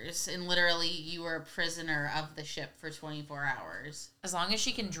 hours and literally you were a prisoner of the ship for 24 hours? As long as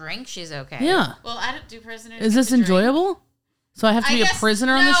she can drink, she's okay. Yeah. Well, I don't do prisoners. Is get this to drink? enjoyable? So I have to I be guess- a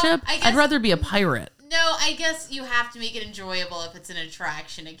prisoner on the no, ship? I I'd guess- rather be a pirate. No, I guess you have to make it enjoyable if it's an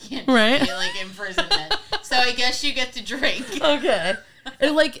attraction. It can't Right. be like imprisonment. So I guess you get to drink. Okay.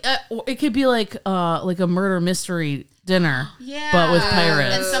 It could be like a murder mystery dinner. Yeah. But with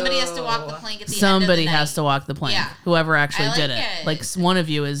pirates. And somebody has to walk the plank at the Somebody end of the has night. to walk the plank. Yeah. Whoever actually I like did it. it. Like one of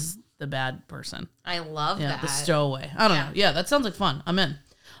you is the bad person. I love Yeah, that. the stowaway. I don't know. Yeah, that sounds like fun. I'm in.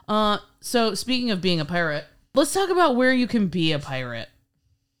 So speaking of being a pirate, let's talk about where you can be a pirate.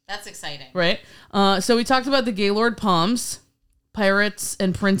 That's exciting. Right? So we talked about the Gaylord Palms, Pirates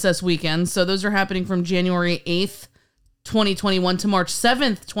and Princess Weekends. So those are happening from January 8th, 2021 to March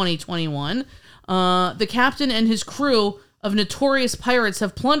 7th, 2021. The captain and his crew of notorious pirates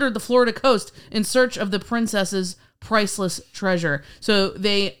have plundered the Florida coast in search of the princess's priceless treasure. So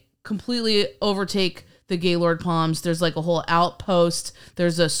they completely overtake the Gaylord Palms. There's like a whole outpost.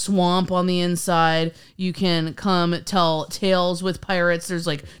 There's a swamp on the inside. You can come tell tales with pirates. There's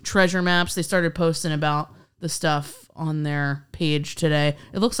like treasure maps. They started posting about the stuff on their page today.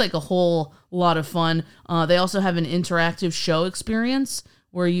 It looks like a whole lot of fun. They also have an interactive show experience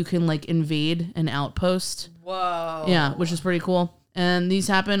where you can like invade an outpost. Whoa. Yeah, which is pretty cool. And these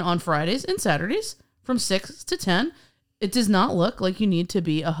happen on Fridays and Saturdays from 6 to 10. It does not look like you need to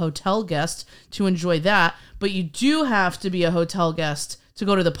be a hotel guest to enjoy that, but you do have to be a hotel guest to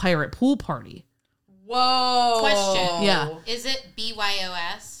go to the pirate pool party. Whoa. Question. Yeah. Is it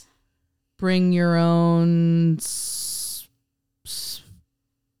BYOS? Bring your own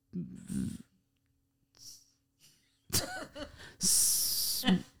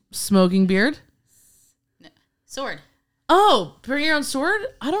smoking beard? No. Sword. Oh, bring your own sword?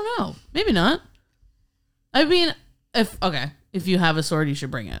 I don't know. Maybe not. I mean, if you have a sword, you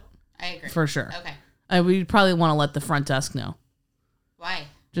should bring it. I agree. For sure. Okay. We'd probably want to let the front desk know. Why?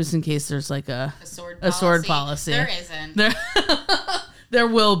 Just in case there's like a sword policy. There isn't. There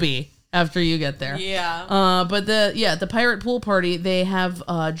will be after you get there. Yeah. But the pirate pool party, they have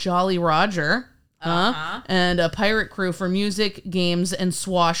Jolly Roger and a pirate crew for music, games, and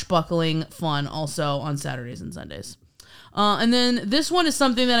swashbuckling fun also on Saturdays and Sundays. And then this one is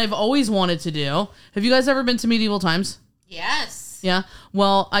something that I've always wanted to do. Have you guys ever been to Medieval Times? Yes. Yeah?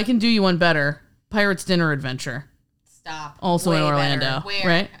 Well, I can do you one better. Pirates Dinner Adventure. Stop. Also in Way Orlando. better. Where?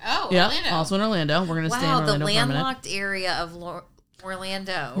 Right? Oh, yeah, Orlando. also in Orlando. We're going to stay in Wow, Orlando the for a minute. landlocked area of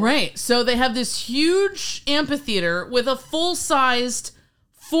Orlando. Right. So they have this huge amphitheater with a full-sized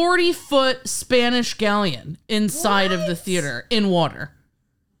 40-foot Spanish galleon inside of the theater in water.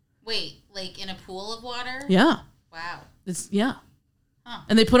 Wait, like in a pool of water? Yeah. Wow. Yeah. Huh.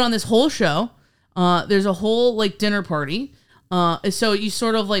 And they put on this whole show. There's a whole like dinner party. So you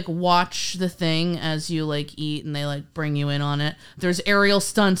sort of like watch the thing as you like eat and they like bring you in on it. There's aerial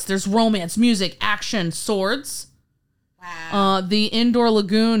stunts, there's romance, music, action, swords. Wow. The indoor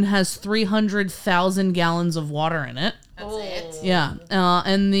lagoon has 300,000 gallons of water in it. That's it. Yeah.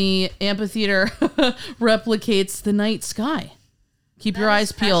 And the amphitheater replicates the night sky. Keep your That eyes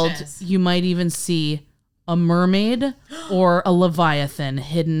is peeled. precious. You might even see a mermaid or a leviathan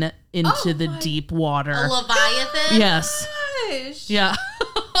hidden into the deep water. A Leviathan? Yes. Gosh. Yeah.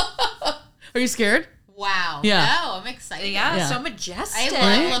 Are you scared? Wow. Yeah. No, I'm excited. Yeah, Yeah. so I majestic. love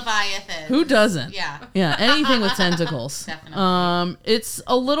Right? Leviathan. Who doesn't? Yeah. Yeah, anything with tentacles. Definitely. It's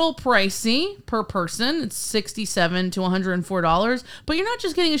a little pricey per person. It's $67 to $104, but you're not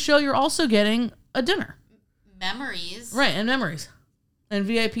just getting a show, you're also getting a dinner. Memories. Right, and memories. And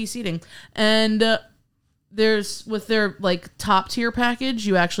VIP seating. And there's with their like top tier package,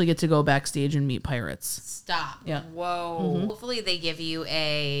 you actually get to go backstage and meet pirates. Stop. Yeah. Whoa. Hopefully they give you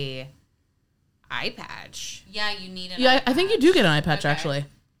a eye patch. Yeah, you need an Yeah, eye I think you patch. do get an eye patch Okay. actually.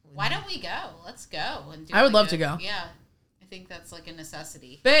 Why don't we go? Let's go. And do I would like love to go. Yeah. I think that's like a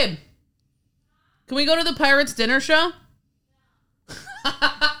necessity. Babe, can we go to the Pirates dinner show?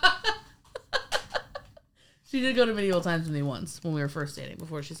 She did go to Medieval Times with me once when we were first dating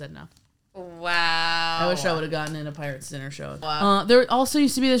before she said no. Wow. I wish I would have gotten in a Pirates dinner show. There also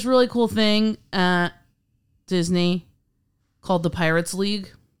used to be this really cool thing at Disney called the Pirates League.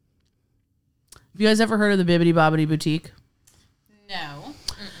 Have you guys ever heard of the Bibbidi Bobbidi Boutique? No.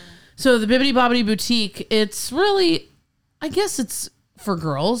 So the Bibbidi Bobbidi Boutique, it's really, I guess it's for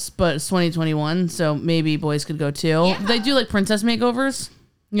girls, but it's 2021, so maybe boys could go too. Yeah. They do like princess makeovers,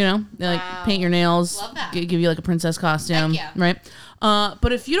 you know? They like paint your nails, Love that. give you like a princess costume, Heck yeah. right?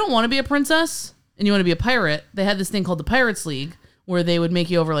 But if you don't want to be a princess and you want to be a pirate, they had this thing called the Pirates League where they would make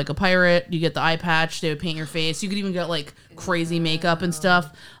you over like a pirate. You get the eye patch, they would paint your face. You could even get like crazy makeup and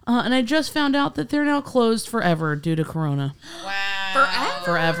stuff. And I just found out that they're now closed forever due to Corona. Wow.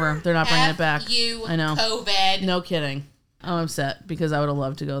 Forever. They're not bringing it back. You, I know. COVID. No kidding. I'm upset because I would have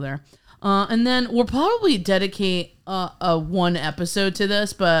loved to go there. And then we'll probably dedicate a one episode to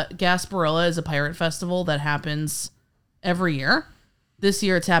this, but Gasparilla is a pirate festival that happens every year. This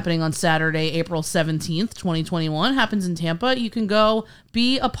year it's happening on Saturday, April 17th, 2021. Happens in Tampa. You can go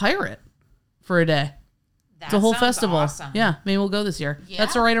be a pirate for a day. It's a whole festival. Awesome. Yeah, maybe we'll go this year. Yeah.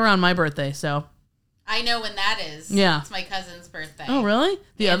 That's right around my birthday, so. I know when that is. Yeah. It's my cousin's birthday. Oh, really?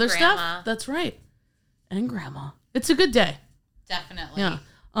 The And other Grandma. stuff? That's right. And Grandma. It's a good day. Definitely. Yeah.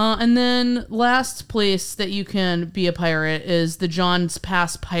 And then last place that you can be a pirate is the John's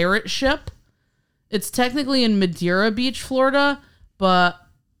Pass pirate ship. It's technically in Madeira Beach, Florida, but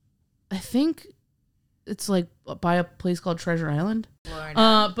I think it's like by a place called Treasure Island.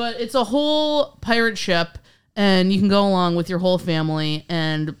 Florida. But it's a whole pirate ship, and you can go along with your whole family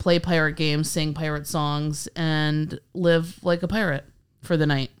and play pirate games, sing pirate songs, and live like a pirate for the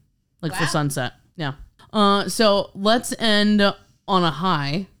night, like for Wow. sunset. Yeah. So let's end on a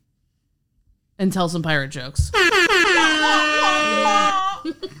high and tell some pirate jokes.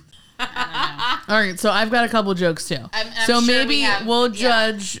 All right, so I've got a couple jokes too. I'm so sure maybe we'll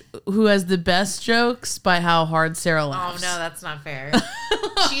yeah. judge who has the best jokes by how hard Sarah Oh laughs. no, that's not fair.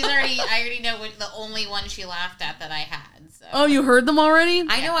 I already know the only one she laughed at that I had. So. Oh, you heard them already?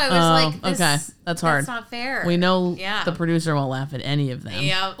 I know. I was like, this, okay, that's hard. That's not fair. We know Yeah. the producer won't laugh at any of them.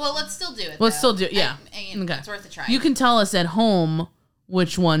 Yeah. Well, let's still do it. Let's though. still do it. Yeah. Okay. It's worth a try. You can tell us at home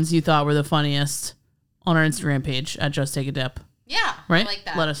which ones you thought were the funniest on our Instagram page at Just Take a Dip. Yeah. Right? I like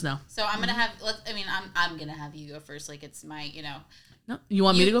that. Let us know. So I'm gonna have. I'm gonna have you go first. Like it's my. No, you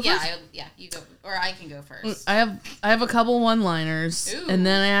want me to go first? Yeah. You go, or I can go first. I have a couple one-liners, Ooh. and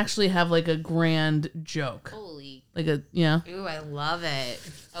then I actually have like a grand joke, Holy. like a yeah. Ooh, I love it.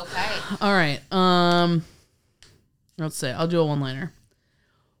 Okay. All right. Let's say I'll do a one-liner.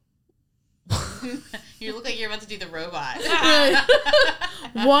 You look like you're about to do the robot.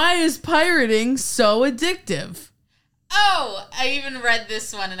 Why is pirating so addictive? Oh, I even read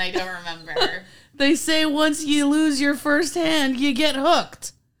this one and I don't remember. They say once you lose your first hand, you get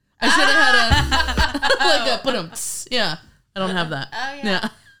hooked. I should have had a like a put yeah. I don't have that. Oh yeah.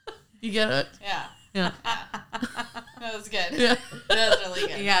 You get hooked. Yeah. Yeah. That was good. Yeah. That was really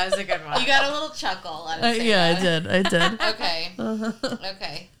good. Yeah, it was a good one. You got a little chuckle out of Yeah, Sarah. I did. Okay.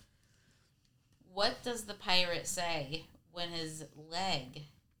 Okay. What does the pirate say when his leg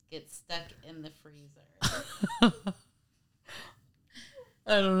gets stuck in the freezer?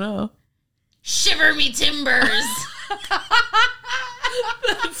 I don't know. Shiver me timbers.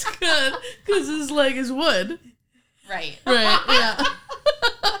 That's good because his leg is wood. Right. Right. Yeah.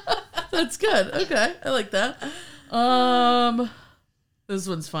 That's good. Okay, I like that. This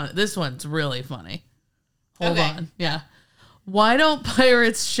one's fun. This one's really funny. Hold Okay. on. Yeah. Why don't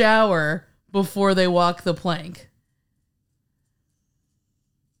pirates shower before they walk the plank?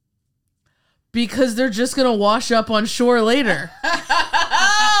 Because they're just gonna wash up on shore later.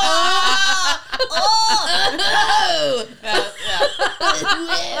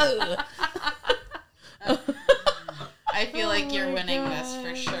 I feel like you're winning this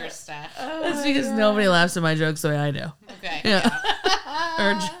for sure, Steph. That's because nobody laughs at my jokes the way I do. Okay. Yeah.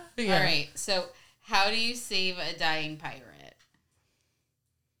 Yeah. All right. So, how do you save a dying pirate?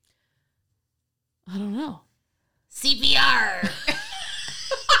 I don't know. CPR.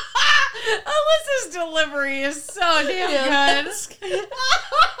 Alyssa's delivery is so damn good.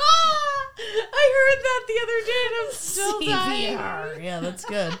 I heard that the other day and I'm still dying. CPR. Yeah, that's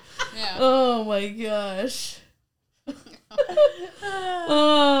good. Yeah. Oh my gosh.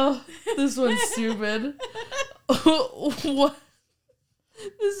 Oh, this one's stupid. What?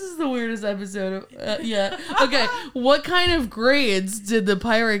 This is the weirdest episode of, yet. Okay, what kind of grades did the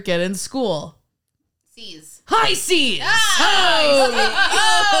pirate get in school? C's. High C's.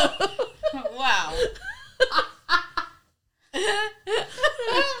 Wow.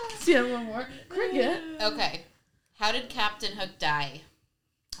 Do you have one more? Cricket. Okay. How did Captain Hook die?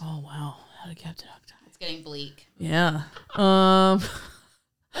 Oh wow, how did Captain Hook die? It's getting bleak. Yeah. I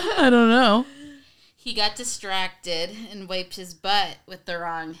don't know. He got distracted and wiped his butt with the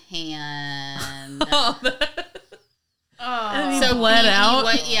wrong hand. And he So bled out.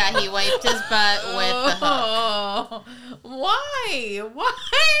 He wiped his butt with the hook. Oh, why? Why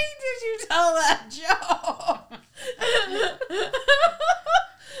did you tell that joke?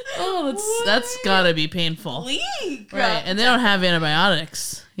 Oh, that's gotta be painful. Bleak. Right, and they don't have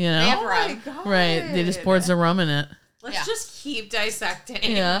antibiotics, you know? They have Oh my rum. god. Right, they just poured some rum in it. Let's Yeah. just keep dissecting.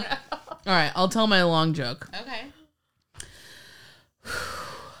 Yeah. All right, I'll tell my long joke. Okay.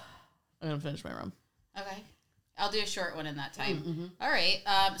 I'm gonna finish my rum. Okay. I'll do a short one in that time. All right.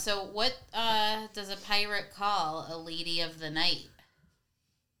 So what does a pirate call a lady of the night?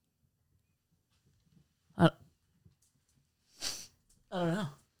 I don't know.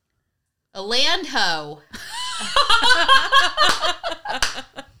 A land hoe.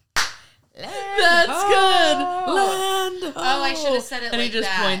 That's good. Land. Oh, I should have said it And like he just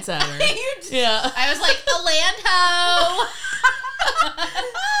that. points at her. Yeah. I was like, a land hoe.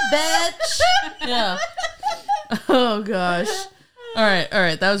 Bitch. Yeah. Oh gosh. All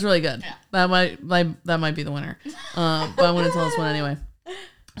right. That was really good. Yeah. That might be the winner. But I'm gonna tell this one anyway.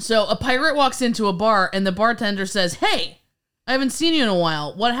 So a pirate walks into a bar and the bartender says, "Hey, I haven't seen you in a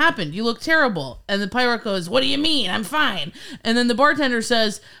while. What happened? You look terrible." And the pirate goes, "What do you mean? I'm fine." And then the bartender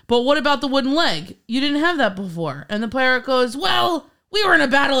says, "But what about the wooden leg? You didn't have that before." And the pirate goes, "Well, we were in a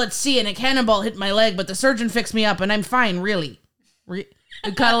battle at sea and a cannonball hit my leg, but the surgeon fixed me up and I'm fine, really."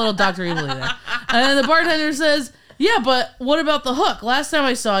 It got a little Dr. Evil there. And then the bartender says, "Yeah, but what about the hook? Last time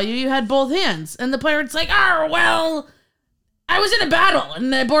I saw you, you had both hands." And the pirate's like, "Oh, well, I was in a battle,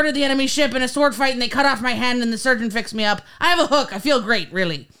 and I boarded the enemy ship in a sword fight, and they cut off my hand, and the surgeon fixed me up. I have a hook. I feel great,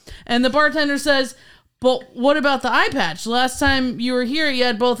 really. And the bartender says, but what about the eye patch? Last time you were here, you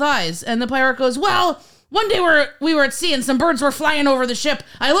had both eyes. And the pirate goes, well, one day we were at sea, and some birds were flying over the ship.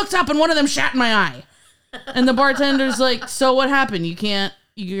 I looked up, and one of them shat in my eye. And the bartender's like, so what happened?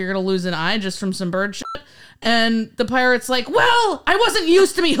 You're going to lose an eye just from some bird shit? And the pirate's like, well, I wasn't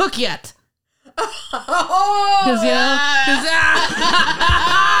used to me hook yet. Because, all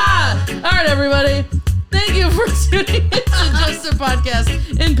right, everybody. Thank you for tuning in to Just a Podcast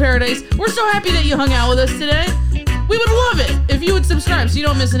in Paradise. We're so happy that you hung out with us today. We would love it if you would subscribe so you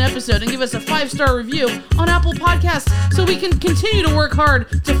don't miss an episode and give us a 5-star review on Apple Podcasts so we can continue to work hard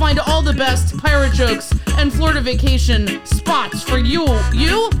to find all the best pirate jokes and Florida vacation spots for you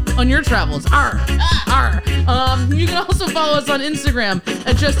on your travels. You can also follow us on Instagram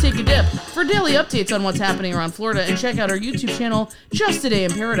at Just Take a Dip for daily updates on what's happening around Florida, and check out our YouTube channel, Just a Day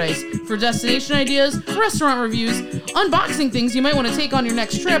in Paradise, for destination ideas, restaurant reviews, unboxing things you might want to take on your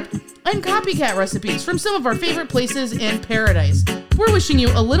next trip, and copycat recipes from some of our favorite places in paradise. We're wishing you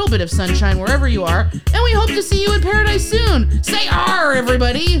a little bit of sunshine wherever you are, and we hope to see you in paradise soon. Say "arr,"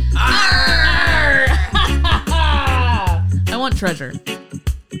 everybody. Arr! I want treasure.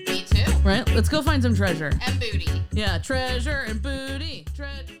 Me too. Right? Let's go find some treasure. And booty. Yeah, treasure and booty.